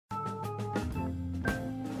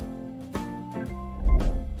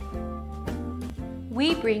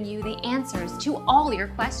we bring you the answers to all your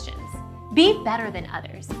questions. Be better than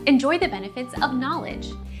others. Enjoy the benefits of knowledge.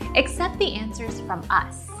 Accept the answers from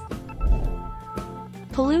us.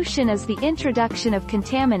 Pollution is the introduction of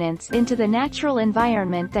contaminants into the natural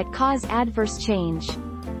environment that cause adverse change.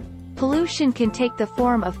 Pollution can take the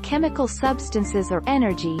form of chemical substances or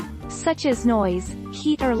energy, such as noise,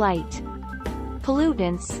 heat or light.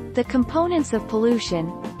 Pollutants, the components of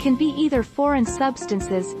pollution, can be either foreign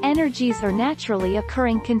substances, energies or naturally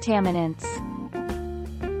occurring contaminants.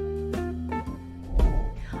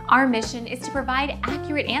 Our mission is to provide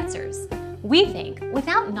accurate answers. We think,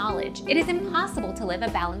 without knowledge, it is impossible to live a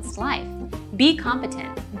balanced life. Be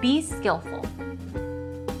competent, be skillful.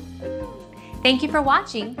 Thank you for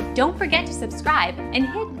watching. Don't forget to subscribe and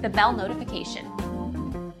hit the bell notification.